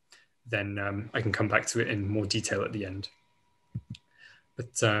composition, then I can come back to it in more detail at the end.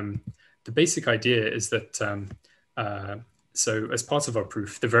 But the basic idea is that so as part of our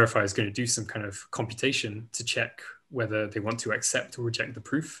proof, the verifier is going to do some kind of computation to check whether they want to accept or reject the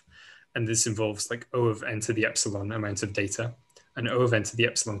proof. And this involves like O of n to the epsilon amount of data and O of n to the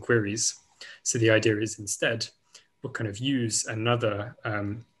epsilon queries. So the idea is instead, we'll kind of use another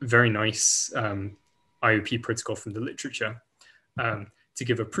very nice IOP protocol from the literature to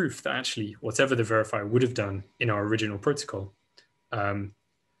give a proof that actually whatever the verifier would have done in our original protocol to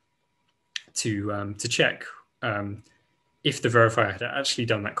check if the verifier had actually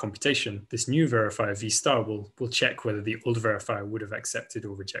done that computation, this new verifier V star will check whether the old verifier would have accepted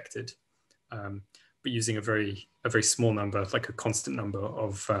or rejected, but using a very small number, like a constant number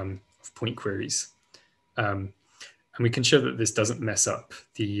of point queries. And we can show that this doesn't mess up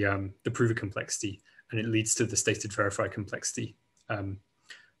the prover complexity, and it leads to the stated verify complexity.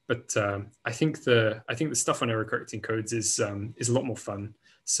 But I think the stuff on error correcting codes is a lot more fun.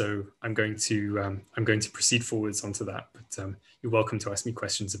 So I'm going to proceed forwards onto that. But you're welcome to ask me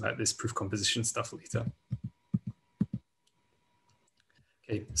questions about this proof composition stuff later.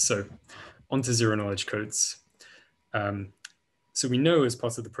 Okay, so onto zero knowledge codes. So we know as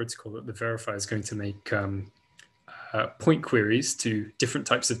part of the protocol that the verifier is going to make point queries to different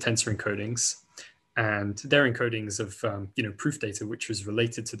types of tensor encodings. And they're encodings of proof data, which was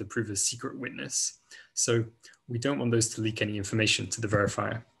related to the prover's secret witness. So we don't want those to leak any information to the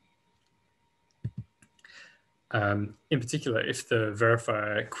verifier. In particular, if the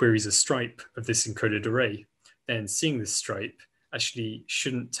verifier queries a stripe of this encoded array, then seeing this stripe actually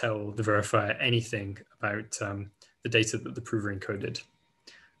shouldn't tell the verifier anything about the data that the prover encoded.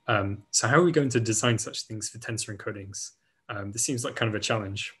 So how are we going to design such things for tensor encodings? This seems like kind of a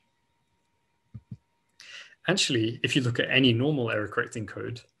challenge. Actually, if you look at any normal error correcting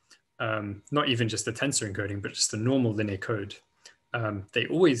code, not even just a tensor encoding, but just a normal linear code, they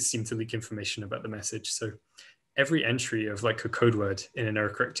always seem to leak information about the message. So every entry of like a code word in an error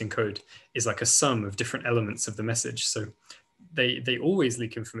correcting code is like a sum of different elements of the message. So they always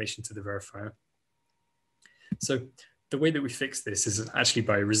leak information to the verifier. So the way that we fix this is actually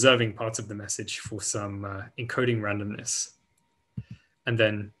by reserving parts of the message for some encoding randomness. And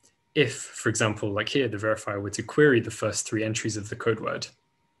then if, for example, like here, the verifier were to query the first 3 entries of the code word,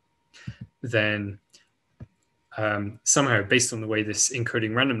 then somehow, based on the way this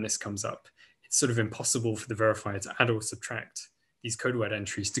encoding randomness comes up, it's sort of impossible for the verifier to add or subtract these code word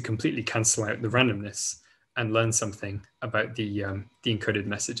entries to completely cancel out the randomness and learn something about the encoded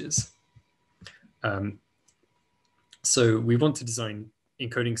messages. So we want to design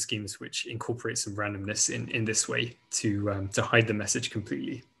encoding schemes which incorporate some randomness in this way to hide the message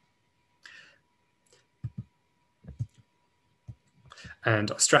completely.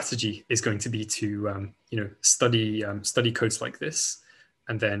 And our strategy is going to be to study codes like this,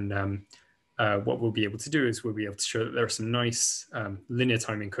 and then what we'll be able to do is we'll be able to show that there are some nice linear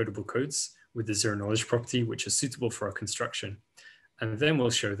time encodable codes with the zero knowledge property, which are suitable for our construction. And then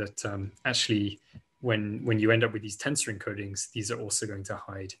we'll show that actually, when you end up with these tensor encodings, these are also going to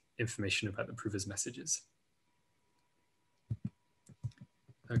hide information about the prover's messages.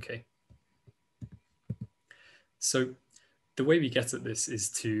 Okay. So the way we get at this is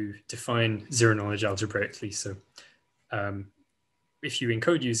to define zero knowledge algebraically. So if you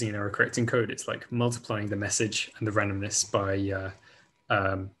encode using an error correcting code, it's like multiplying the message and the randomness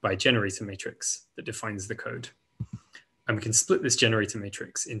by generator matrix that defines the code. And we can split this generator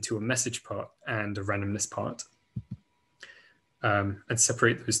matrix into a message part and a randomness part, and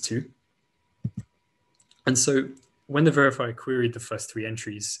separate those two. And so when the verifier queried the first 3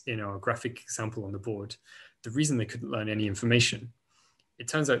 entries in our graphic example on the board, the reason they couldn't learn any information, it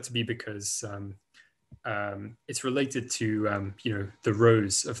turns out to be because it's related to the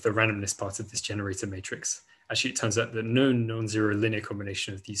rows of the randomness part of this generator matrix. Actually, it turns out that no non-zero linear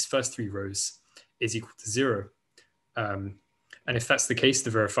combination of these first 3 rows is equal to 0. And if that's the case, the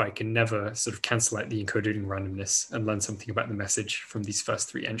verifier can never sort of cancel out the encoding randomness and learn something about the message from these first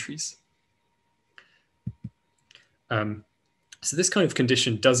 3 entries. So this kind of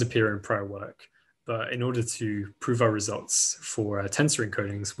condition does appear in prior work, but in order to prove our results for tensor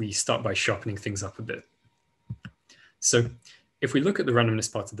encodings, we start by sharpening things up a bit. So if we look at the randomness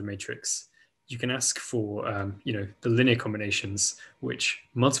part of the matrix, you can ask for the linear combinations which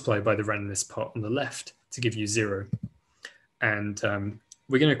multiply by the randomness part on the left to give you 0. And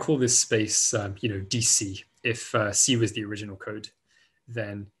we're going to call this space DC. If C was the original code,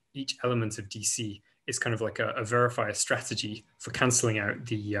 then each element of DC is kind of like a verifier strategy for cancelling out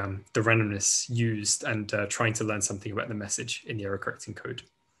the randomness used and trying to learn something about the message in the error correcting code.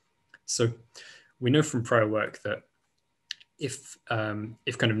 So we know from prior work that if kind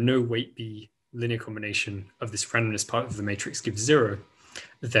of no weight B linear combination of this randomness part of the matrix gives 0,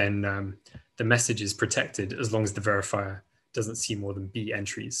 then the message is protected as long as the verifier doesn't see more than B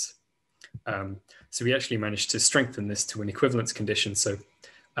entries. So we actually managed to strengthen this to an equivalence condition. So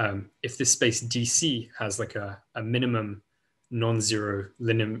if this space DC has like a minimum non-zero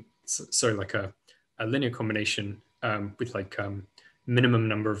linear, sorry, like a linear combination with like minimum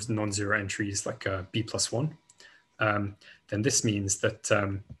number of non-zero entries, like B plus 1, then this means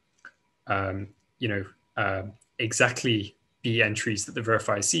that exactly B entries that the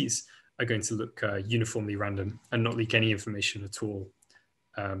verifier sees are going to look uniformly random and not leak any information at all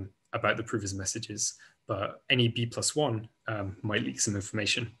about the prover's messages, but any B plus 1 might leak some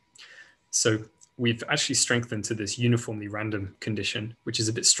information. So we've actually strengthened to this uniformly random condition, which is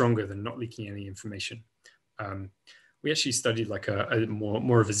a bit stronger than not leaking any information. We actually studied like a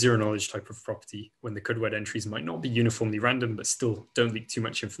more of a zero knowledge type of property when the code word entries might not be uniformly random, but still don't leak too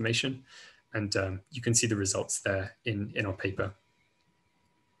much information. And you can see the results there in our paper.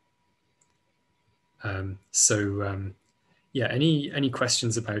 Yeah, any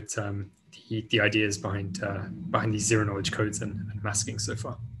questions about the ideas behind these zero knowledge codes and masking so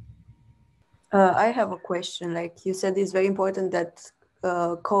far? I have a question. Like you said, it's very important that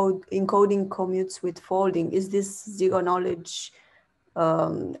code encoding commutes with folding. Is this zero knowledge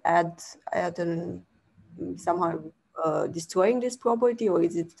somehow destroying this property, or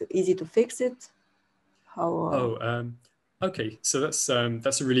is it easy to fix it? How? Okay, so that's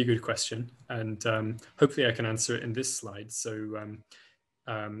a really good question, and hopefully I can answer it in this slide. So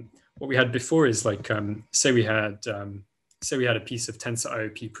what we had before is like say we had a piece of tensor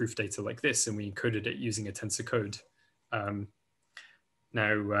IOP proof data like this, and we encoded it using a tensor code.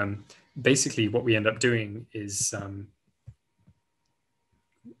 Now, basically, what we end up doing is,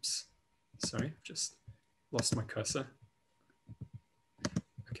 sorry, just lost my cursor.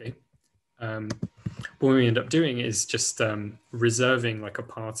 Okay. What we end up doing is just reserving like a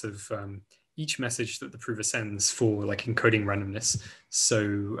part of each message that the prover sends for like encoding randomness.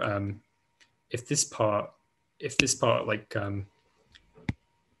 So if this part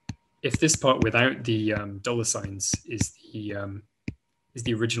without the dollar signs is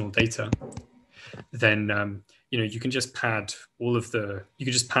the original data, then you can just pad all of the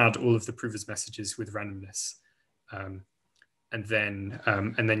prover's messages with randomness, and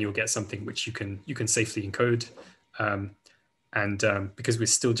then you'll get something which you can safely encode. Because we're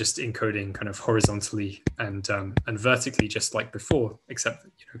still just encoding kind of horizontally and vertically, just like before, except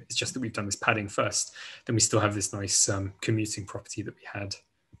it's just that we've done this padding first, then we still have this nice commuting property that we had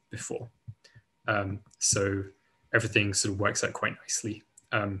before. So everything sort of works out quite nicely.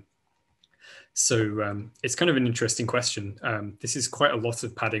 So it's kind of an interesting question. This is quite a lot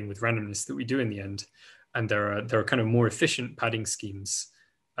of padding with randomness that we do in the end, and there are kind of more efficient padding schemes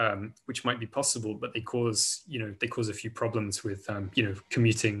which might be possible, but they cause a few problems with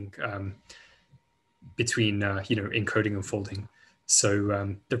commuting between encoding and folding. So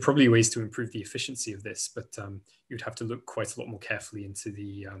there are probably ways to improve the efficiency of this, but you'd have to look quite a lot more carefully into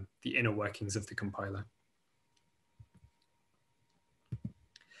the inner workings of the compiler.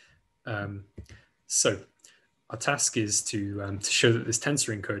 So our task is to show that this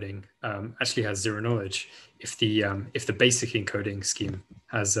tensor encoding actually has zero knowledge if the basic encoding scheme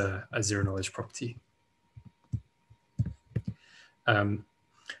has a zero knowledge property.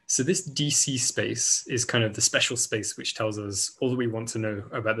 So this DC space is kind of the special space which tells us all that we want to know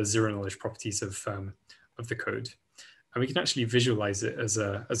about the zero knowledge properties of the code, and we can actually visualize it as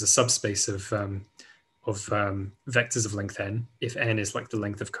a subspace of vectors of length n if n is like the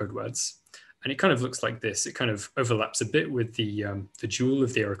length of code words. And it kind of looks like this. It kind of overlaps a bit with the dual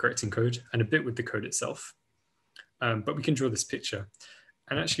of the error correcting code and a bit with the code itself. But we can draw this picture.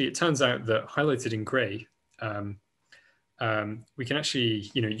 And actually, it turns out that highlighted in gray, we can actually,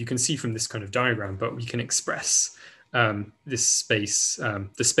 you can see from this kind of diagram, but we can express this space,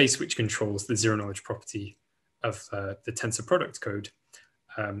 the space which controls the zero knowledge property of the tensor product code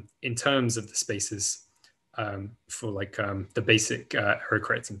in terms of the spaces for like the basic error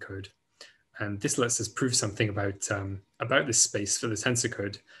correcting code. And this lets us prove something about this space for the tensor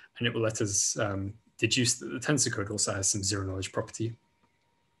code, and it will let us deduce that the tensor code also has some zero knowledge property.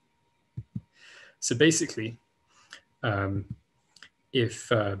 So basically,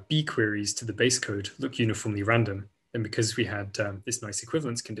 if B queries to the base code look uniformly random, then because we had this nice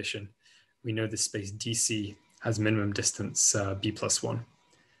equivalence condition, we know this space DC has minimum distance B plus 1.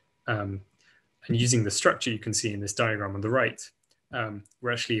 And using the structure you can see in this diagram on the right,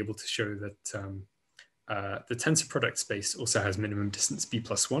 we're actually able to show that the tensor product space also has minimum distance B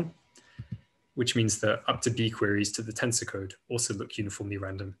plus 1, which means that up to B queries to the tensor code also look uniformly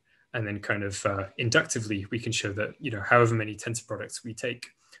random. And then kind of inductively, we can show that, however many tensor products we take,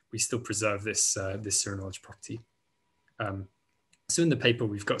 we still preserve this zero knowledge property. So in the paper,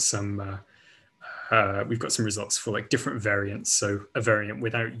 we've got some results for like different variants. So a variant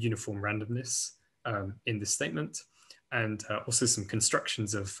without uniform randomness in this statement, and also some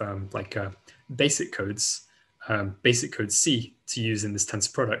constructions of basic code C to use in this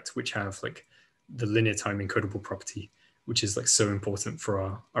tensor product, which have like the linear time encodable property, which is like so important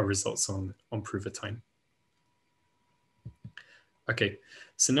for our results on prover time. Okay,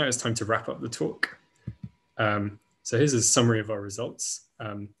 so now it's time to wrap up the talk. So here's a summary of our results.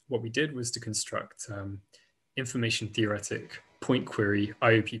 What we did was to construct information theoretic point query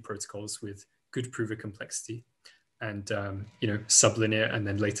IOP protocols with good prover complexity, and sublinear and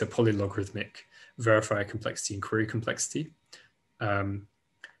then later polylogarithmic verifier complexity and query complexity.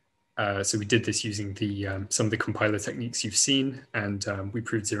 So we did this using some of the compiler techniques you've seen, and we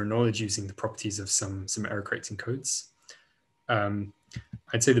proved zero knowledge using the properties of some error correcting codes.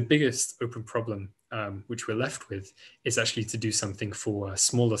 I'd say the biggest open problem which we're left with is actually to do something for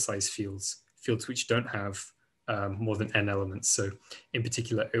smaller size fields which don't have more than n elements. So in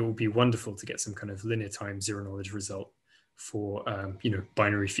particular, it will be wonderful to get some kind of linear time zero knowledge result for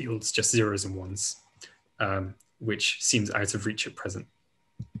binary fields, just zeros and ones, which seems out of reach at present.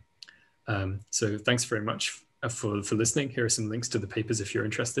 So thanks very much for listening. Here are some links to the papers if you're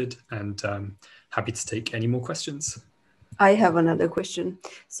interested, and happy to take any more questions. I have another question.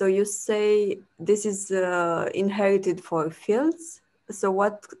 So you say this is inherited for fields. So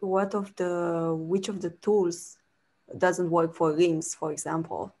which of the tools doesn't work for rings, for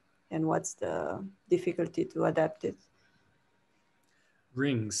example, and what's the difficulty to adapt it?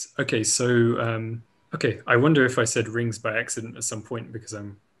 Rings. Okay, so okay, I wonder if I said rings by accident at some point because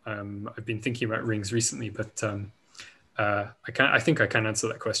I'm I've been thinking about rings recently, but I think I can answer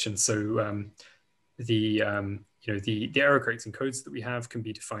that question. So the error correcting codes that we have can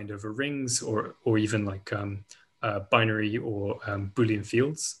be defined over rings or even like binary or Boolean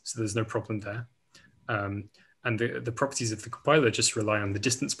fields. So there's no problem there. And the properties of the compiler just rely on the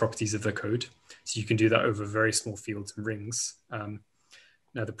distance properties of the code. So you can do that over very small fields and rings.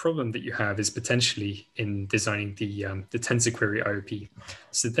 Now, the problem that you have is potentially in designing the tensor query IOP.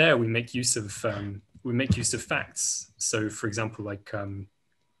 So there we make use of facts. So for example, like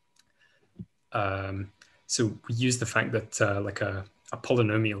so we use the fact that like a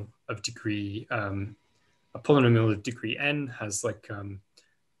polynomial of degree n has like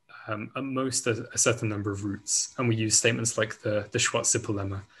at most a certain number of roots, and we use statements like the Schwarz-Zippel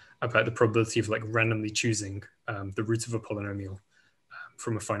lemma about the probability of like randomly choosing the root of a polynomial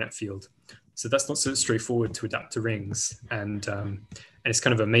from a finite field. So that's not so straightforward to adapt to rings, and it's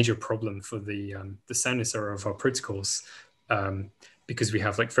kind of a major problem for the soundness error of our protocols, because we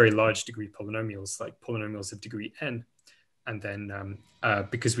have like very large degree polynomials, like polynomials of degree n, and then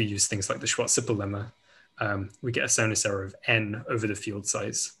because we use things like the Schwarz-Zippel lemma, we get a soundness error of n over the field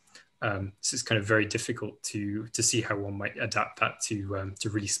size. So it's kind of very difficult to see how one might adapt that to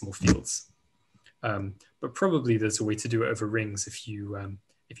really small fields. But probably there's a way to do it over rings if you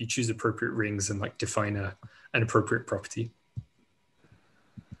choose appropriate rings and like define an appropriate property.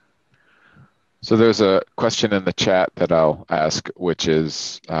 So there's a question in the chat that I'll ask, which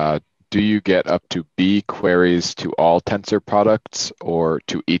is, do you get up to B queries to all tensor products or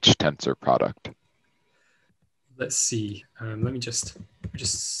to each tensor product? Let's see. Let me just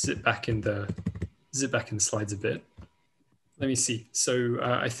zip back in the slides a bit. Let me see. So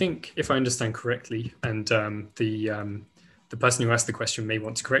I think if I understand correctly, and the person who asked the question may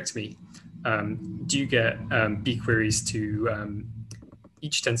want to correct me, do you get B queries to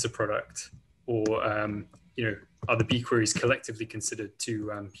each tensor product, or are the B queries collectively considered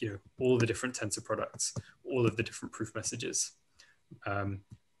to all the different tensor products, all of the different proof messages? Let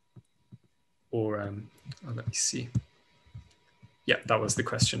me see. Yeah, that was the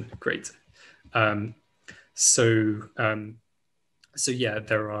question. Great. So yeah,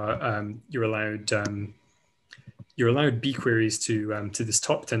 there are you're allowed B queries to this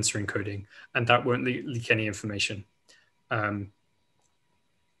top tensor encoding, and that won't leak any information.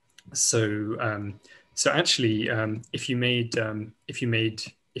 So actually, if you made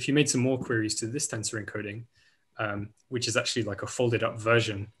some more queries to this tensor encoding, which is actually like a folded up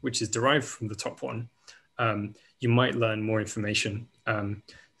version, which is derived from the top one, you might learn more information.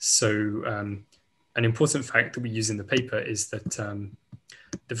 An important fact that we use in the paper is that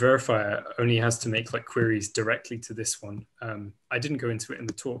the verifier only has to make like queries directly to this one. I didn't go into it in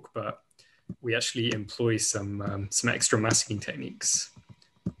the talk, but we actually employ some extra masking techniques.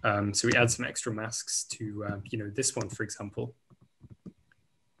 So we add some extra masks to this one, for example.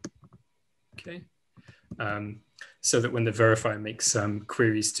 Okay. So that when the verifier makes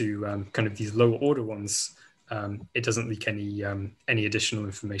queries to kind of these lower order ones, it doesn't leak any additional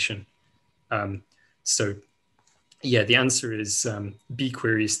information. So yeah, the answer is B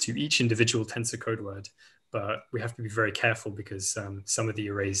queries to each individual tensor code word, but we have to be very careful because some of the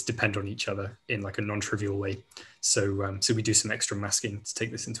arrays depend on each other in like a non-trivial way. So we do some extra masking to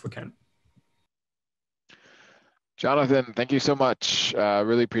take this into account. Jonathan, thank you so much.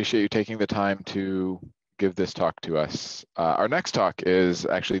 Really appreciate you taking the time to give this talk to us. Our next talk is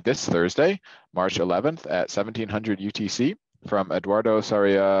actually this Thursday, March 11th at 1700 UTC from Eduardo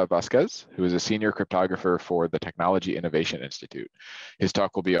Sarria Vasquez, who is a senior cryptographer for the Technology Innovation Institute. His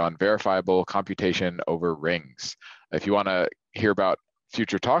talk will be on verifiable computation over rings. If you want to hear about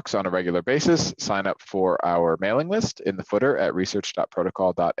future talks on a regular basis, sign up for our mailing list in the footer at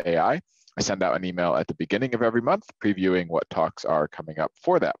research.protocol.ai. I send out an email at the beginning of every month previewing what talks are coming up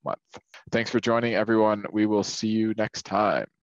for that month. Thanks for joining, everyone. We will see you next time.